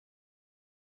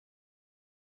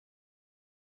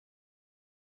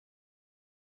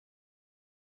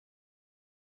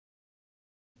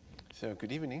So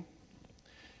good evening.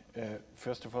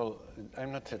 First of all,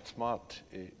 I'm not that smart.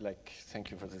 Thank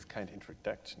you for this kind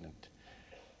introduction,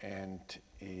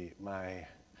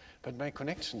 but my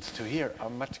connections to here are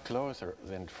much closer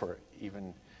than for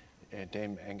even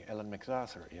Dame Ellen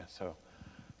MacArthur. Yeah. So,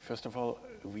 first of all,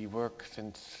 we work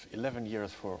since 11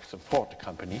 years for the Ford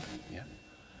company. Yeah.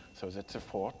 So that's a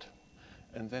Ford,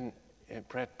 and then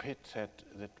Brad Pitt said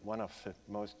that one of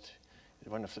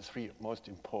the three most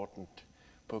important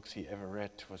books he ever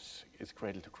read is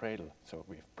Cradle to Cradle. So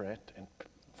we have Brad and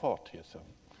Ford here, so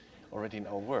already in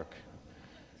our work.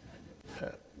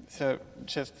 So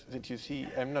just that you see,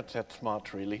 I'm not that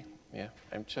smart really. Yeah,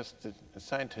 I'm just a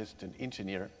scientist, an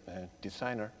engineer, a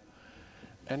designer,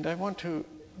 and I want to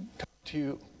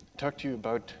talk to you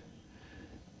about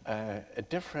a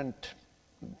different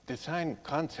design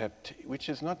concept, which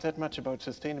is not that much about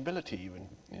sustainability even,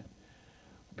 yeah?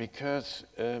 Because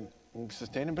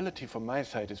sustainability from my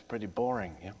side is pretty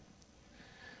boring. Yeah?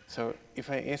 So if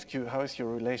I ask you, how is your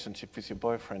relationship with your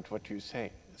boyfriend, what do you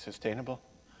say? Sustainable?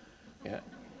 Yeah.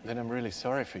 Then I'm really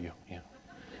sorry for you. Yeah.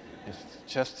 It's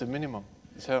just the minimum.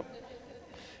 So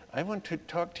I want to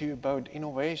talk to you about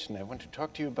innovation. I want to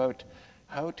talk to you about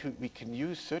how we can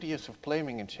use 30 years of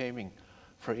blaming and shaming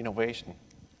for innovation.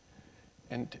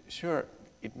 And sure,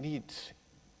 it needs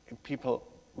people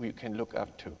we can look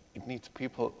up to. It needs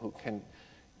people who can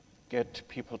get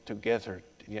people together.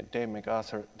 Yeah, Dame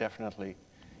MacArthur definitely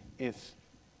is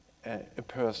a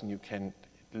person you can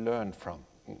learn from.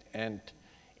 And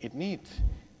it needs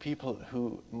people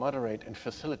who moderate and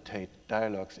facilitate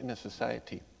dialogues in a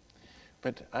society.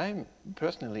 But I'm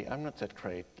not that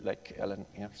great like Ellen.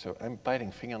 Yeah? So I'm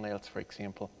biting fingernails, for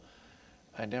example.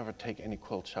 I never take any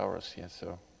cold showers here,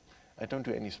 so I don't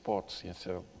do any sports here,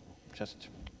 so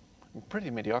I'm pretty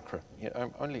mediocre. Yeah,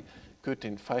 I'm only good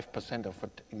in 5% of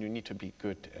what you need to be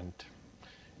good, and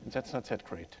that's not that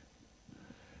great.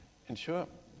 And sure,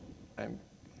 I'm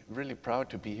really proud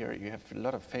to be here. You have a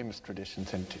lot of famous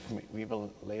traditions, and we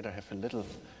will later have a little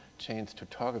chance to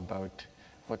talk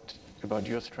about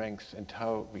your strengths and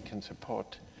how we can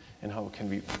support and how can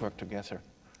we work together.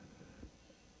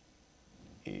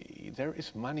 There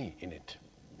is money in it.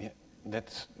 Yeah,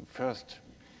 that's first.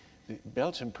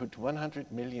 Belgium put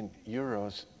 100 million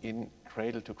euros in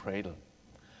Cradle to Cradle.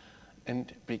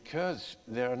 And because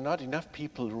there are not enough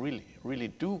people who really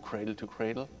do Cradle to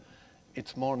Cradle,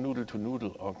 it's more noodle to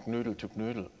noodle or noodle to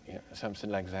noodle, yeah, something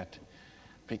like that.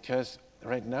 Because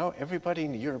right now, everybody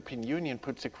in the European Union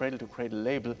puts a Cradle to Cradle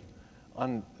label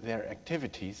on their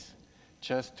activities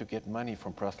just to get money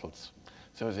from Brussels.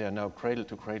 So there are now Cradle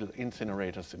to Cradle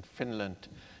incinerators in Finland,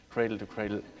 Cradle to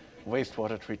Cradle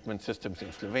wastewater treatment systems in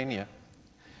Slovenia.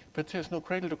 But there's no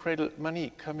Cradle to Cradle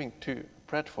money coming to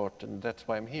Bradford, and that's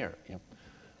why I'm here. You know,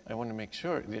 I want to make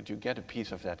sure that you get a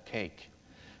piece of that cake.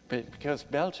 But because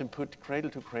Belgium put Cradle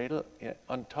to Cradle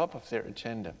on top of their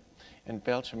agenda, and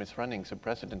Belgium is running the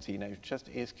presidency, and I just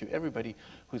ask you, everybody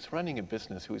who's running a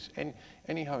business, who is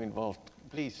anyhow involved,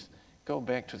 please go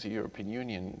back to the European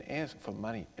Union and ask for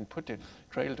money and put the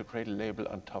Cradle to Cradle label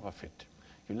on top of it.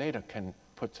 You later can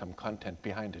put some content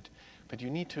behind it. But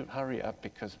you need to hurry up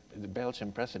because the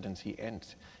Belgian presidency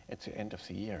ends at the end of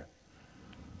the year.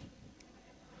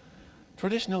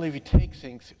 Traditionally,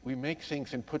 we make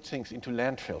things and put things into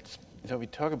landfills. So we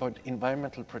talk about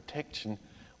environmental protection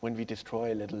when we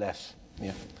destroy a little less.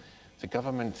 Yeah. The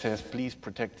government says, please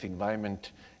protect the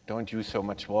environment, don't use so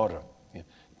much water.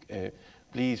 Yeah.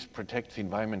 Please protect the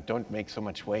environment, don't make so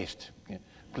much waste. Yeah.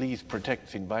 Please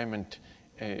protect the environment,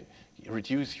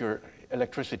 reduce your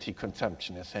electricity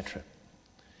consumption, etc.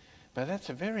 But that's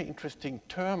a very interesting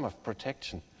term of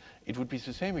protection. It would be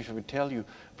the same if I would tell you,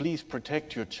 please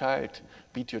protect your child,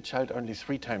 beat your child only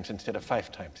 3 times instead of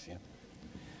 5 times. Yeah?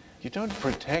 You don't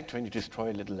protect when you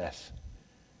destroy a little less.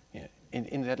 Yeah?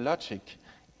 In that logic,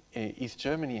 East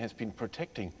Germany has been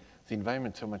protecting the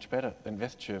environment so much better than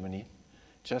West Germany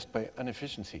just by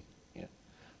inefficiency. Yeah?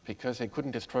 Because they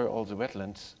couldn't destroy all the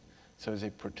wetlands, so they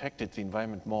protected the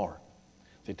environment more.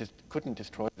 They just couldn't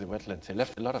destroy the wetlands. They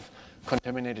left a lot of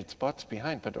contaminated spots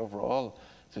behind, but overall,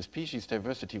 the species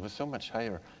diversity was so much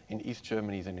higher in East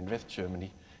Germany than in West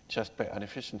Germany, just by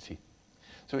inefficiency.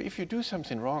 So if you do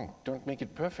something wrong, don't make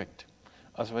it perfect.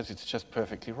 Otherwise, it's just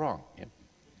perfectly wrong. Yeah?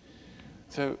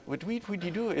 So what we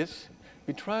do is,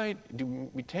 we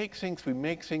take things, we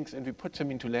make things, and we put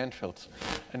them into landfills.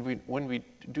 And when we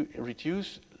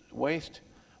reduce waste,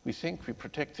 we think we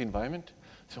protect the environment.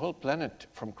 The whole planet,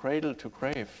 from cradle to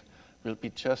grave, will be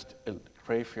just a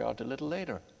graveyard a little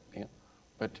later. Yeah?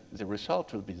 But the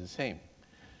result will be the same.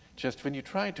 Just when you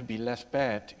try to be less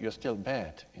bad, you're still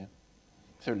bad. Yeah?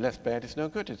 So less bad is no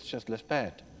good, it's just less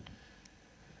bad.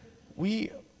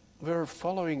 We were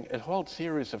following a whole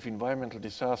series of environmental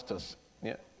disasters.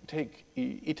 Yeah. Take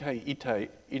Itai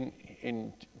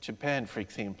in Japan, for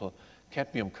example,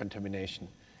 cadmium contamination.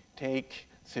 Take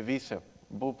Seveso,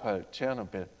 Bhopal,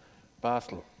 Chernobyl,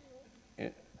 Basel.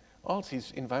 All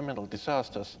these environmental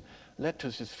disasters led to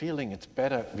this feeling it's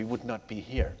better we would not be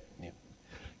here. Yeah.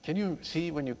 Can you see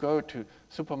when you go to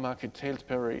supermarket,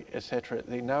 Salisbury, etc.,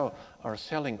 they now are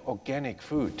selling organic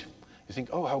food. You think,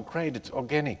 oh, how great, it's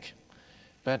organic.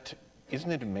 But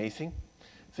isn't it amazing?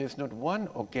 There's not one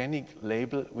organic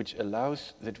label which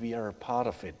allows that we are a part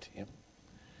of it. Yeah?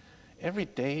 Every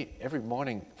day, every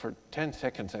morning, for 10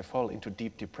 seconds, I fall into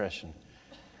deep depression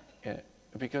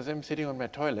because I'm sitting on my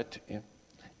toilet,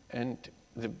 and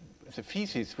the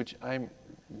feces which I'm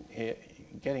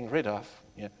getting rid of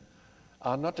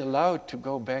are not allowed to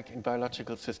go back in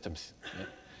biological systems. Yeah?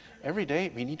 Every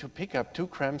day, we need to pick up 2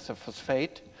 grams of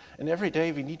phosphate, and every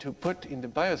day we need to put in the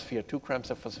biosphere 2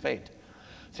 grams of phosphate.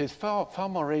 There's far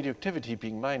more radioactivity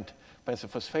being mined by the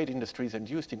phosphate industries and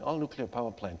used in all nuclear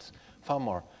power plants, far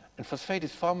more. And phosphate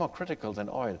is far more critical than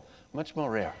oil, much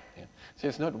more rare. Yeah.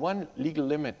 There's not one legal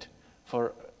limit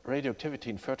for radioactivity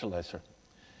in fertilizer.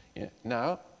 Yeah.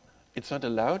 Now, it's not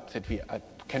allowed that we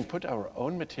can put our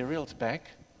own materials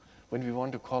back when we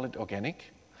want to call it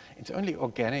organic. It's only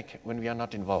organic when we are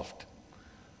not involved.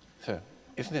 So,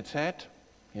 isn't it sad?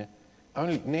 Yeah.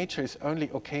 Nature is only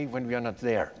okay when we are not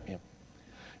there. Yeah.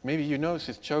 Maybe you know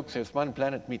this joke, says one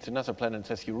planet meets another planet and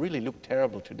says, you really look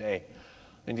terrible today.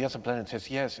 And the other planet says,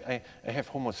 yes, I have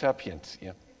Homo sapiens.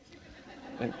 Yeah.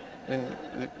 and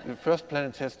the first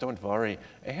planet says, don't worry,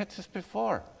 I had this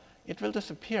before. It will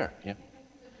disappear. Yeah.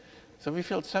 So we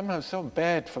feel somehow so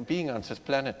bad for being on this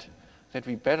planet that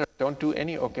we better don't do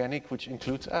any organic which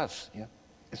includes us. Yeah.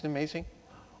 Isn't it amazing?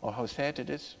 Or how sad it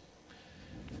is?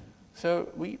 So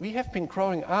we have been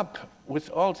growing up with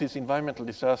all these environmental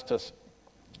disasters.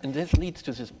 And this leads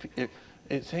to this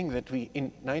thing that we,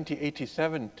 in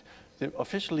 1987, the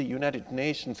officially United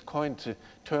Nations coined the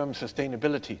term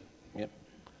sustainability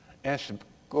as a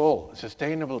goal,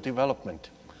 sustainable development.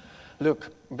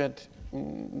 Look, but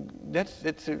that's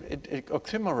an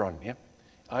oxymoron, yeah?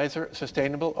 Either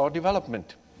sustainable or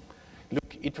development.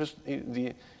 Look, it was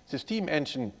the steam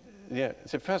engine,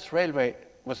 the first railway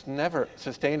was never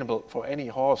sustainable for any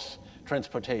horse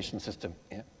transportation system.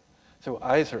 Yeah? So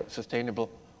either sustainable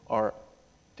or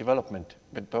development,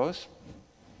 but both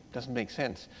doesn't make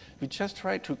sense. We just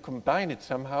try to combine it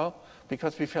somehow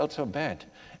because we felt so bad.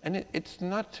 And it's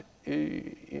not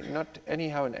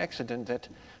anyhow an accident that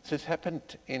this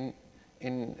happened in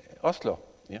Oslo.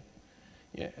 Yeah?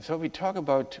 Yeah. So we talk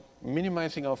about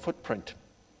minimizing our footprint.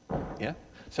 Yeah?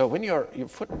 So when your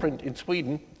footprint in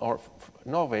Sweden or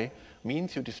Norway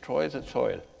means you destroy the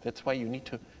soil, that's why you need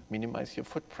to minimize your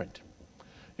footprint.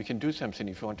 You can do something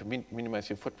if you want to minimize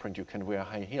your footprint. You can wear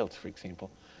high heels, for example.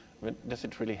 But does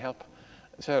it really help?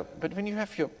 So, but when you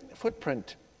have your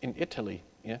footprint in Italy,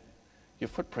 yeah, your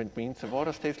footprint means the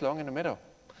water stays long in the meadow.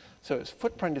 So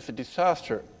footprint is a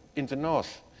disaster in the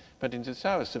north, but in the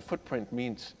south, the footprint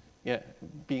means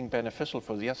being beneficial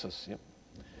for the others. Yeah.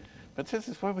 But this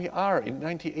is where we are. In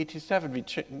 1987, we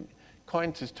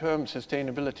coined this term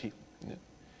sustainability. Yeah.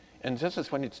 And this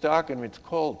is when it's dark and when it's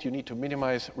cold, you need to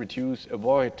minimize, reduce,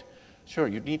 avoid. Sure,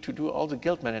 you need to do all the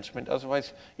guilt management,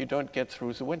 otherwise you don't get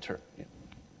through the winter. Yeah.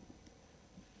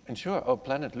 And sure, our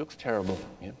planet looks terrible.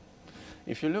 Yeah.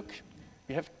 If you look,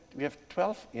 we have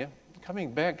 12, yeah,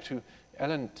 coming back to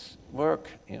Alan's work.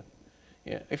 Yeah.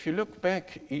 Yeah. If you look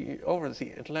back over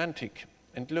the Atlantic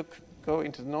and go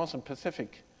into the Northern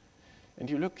Pacific, and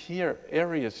you look here,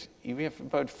 areas, we have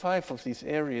about 5 of these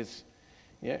areas,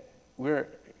 yeah,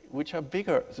 which are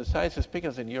bigger, the size is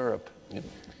bigger than Europe, yeah,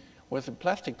 where the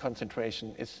plastic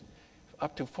concentration is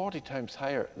up to 40 times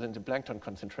higher than the plankton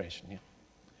concentration. Yeah.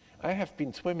 I have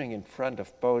been swimming in front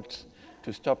of boats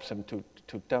to stop them to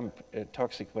dump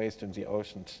toxic waste in the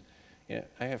oceans. Yeah.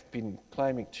 I have been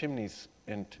climbing chimneys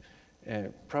and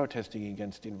protesting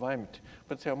against the environment.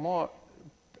 But there are more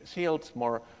seals,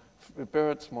 more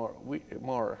birds,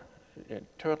 more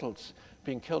turtles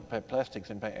being killed by plastics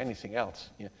than by anything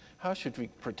else. Yeah. How should we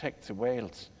protect the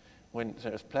whales when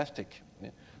there's plastic? Yeah.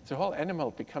 The whole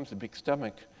animal becomes a big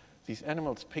stomach. These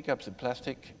animals pick up the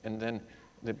plastic, and then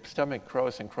the stomach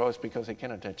grows and grows because they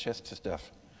cannot digest the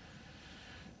stuff.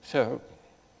 So,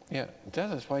 yeah,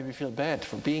 that is why we feel bad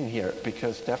for being here,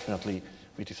 because definitely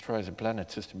we destroy the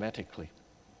planet systematically.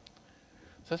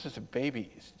 This is a baby,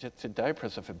 it's just the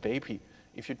diapers of a baby.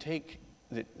 If you take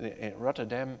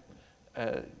Rotterdam,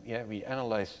 we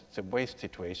analyze the waste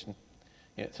situation.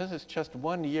 Yeah, this is just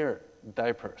 1 year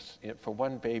diapers, yeah, for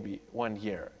one baby, 1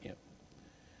 year. Yeah.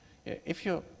 Yeah,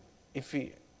 if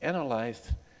we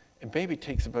analyze, a baby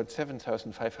takes about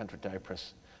 7,500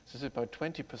 diapers. This is about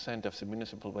 20% of the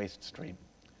municipal waste stream.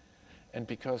 And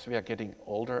because we are getting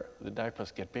older, the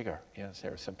diapers get bigger. Yes,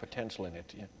 there is some potential in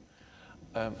it.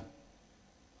 Yeah.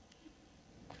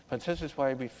 But this is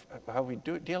why how we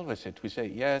deal with it. We say,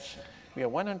 yes, we are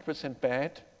 100%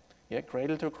 bad, yeah,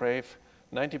 cradle to grave,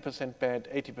 90% bad,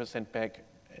 80%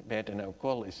 bad, and our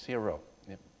goal is 0.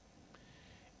 Yeah.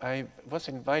 I was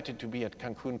invited to be at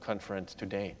Cancun conference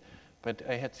today, but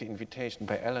I had the invitation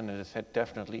by Alan, and I said,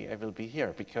 definitely I will be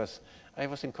here, because I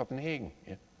was in Copenhagen,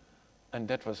 yeah, and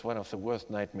that was one of the worst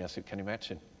nightmares you can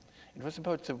imagine. It was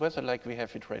about the weather like we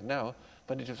have it right now,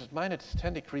 but it was minus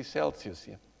 10 degrees Celsius.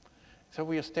 Yeah. So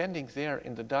we are standing there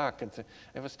in the dark, and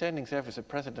I was standing there with the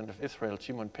president of Israel,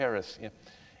 Shimon Peres, yeah,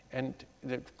 and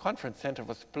the conference center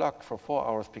was blocked for 4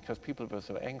 hours because people were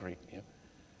so angry. Yeah.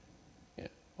 Yeah.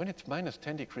 When it's minus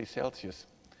 10 degrees Celsius,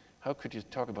 how could you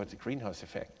talk about the greenhouse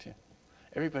effect? Yeah.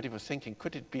 Everybody was thinking,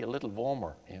 could it be a little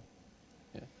warmer? Yeah.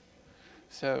 Yeah.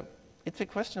 So it's a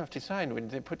question of design. When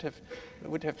they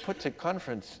would have put the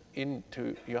conference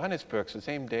into Johannesburg the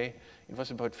same day, it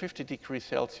was about 50 degrees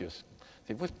Celsius.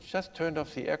 They would just turned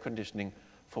off the air conditioning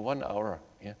for 1 hour,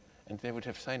 yeah, and they would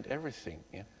have signed everything.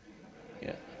 Yeah.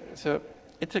 Yeah. So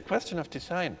it's a question of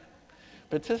design.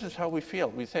 But this is how we feel.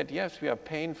 We said, yes, we are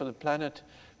paying for the planet.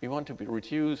 We want to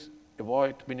reduce,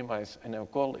 avoid, minimize, and our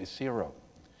goal is 0.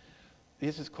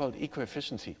 This is called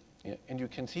eco-efficiency. Yeah. And you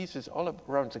can see this all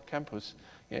around the campus.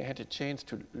 Yeah, I had a chance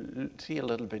to see a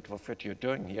little bit of what you're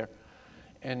doing here.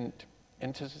 And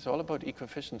this is all about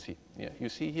eco-efficiency. Yeah. You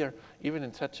see here, even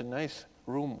in such a nice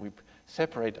room, we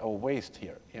separate our waste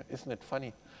here. Yeah. Isn't it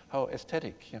funny? How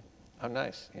aesthetic, yeah. How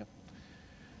nice, yeah.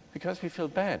 Because we feel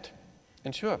bad.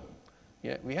 And sure,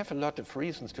 yeah, we have a lot of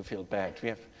reasons to feel bad.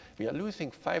 We are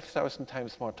losing 5,000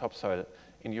 times more topsoil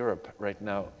in Europe right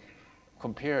now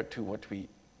compared to what we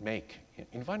make.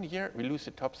 In 1 year, we lose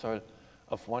the topsoil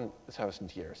of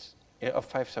 1,000 years, of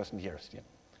 5,000 years, yeah,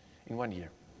 in 1 year.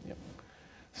 Yeah.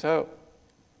 So,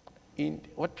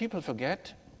 what people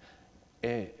forget,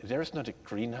 there is not a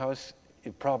greenhouse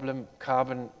problem,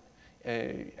 carbon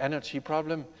energy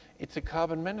problem. It's a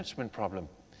carbon management problem.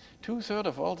 2/3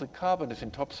 of all the carbon is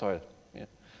in topsoil. Yeah.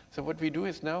 So what we do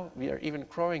is now we are even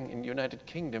growing in the United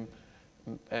Kingdom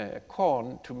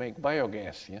corn to make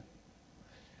biogas. Yeah.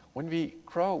 When we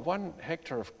grow 1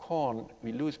 hectare of corn,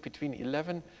 we lose between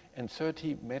 11 and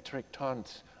 30 metric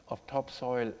tons of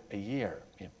topsoil a year.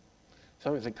 Yeah.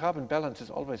 So the carbon balance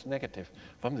is always negative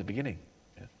from the beginning.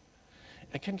 Yeah.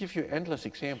 I can give you endless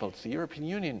examples. The European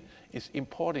Union is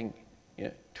importing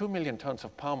 2 million tons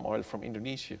of palm oil from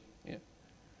Indonesia. Yeah.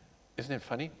 Isn't it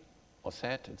funny or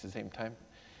sad at the same time?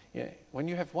 Yeah. When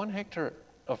you have 1 hectare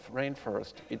of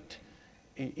rainforest, it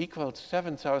equals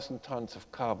 7,000 tons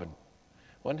of carbon.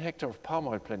 1 hectare of palm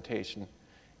oil plantation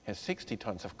has 60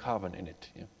 tons of carbon in it.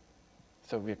 Yeah.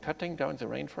 So we're cutting down the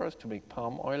rainforest to make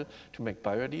palm oil, to make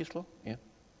biodiesel. Yeah.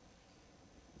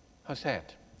 How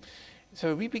sad.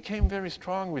 So we became very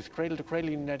strong with cradle to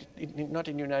cradle, not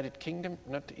in United Kingdom,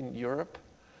 not in Europe,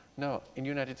 no, in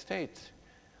United States,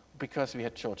 because we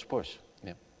had George Bush.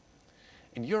 Yeah.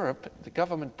 In Europe, the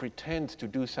government pretends to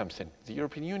do something. The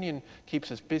European Union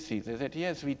keeps us busy. They said,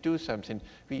 yes, we do something.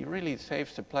 We really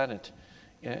save the planet.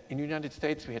 Yeah. In the United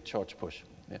States, we had George Bush.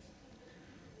 Yeah.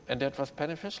 And that was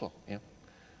beneficial, yeah,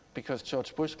 because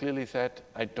George Bush clearly said,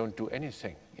 I don't do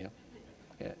anything. Yeah.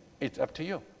 Yeah. It's up to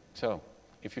you. So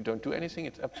if you don't do anything,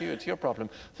 it's up to you. It's your problem.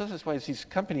 So this is why these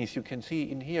companies you can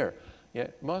see in here, yeah,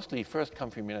 mostly first come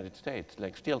from the United States,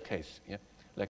 like Steelcase. Yeah.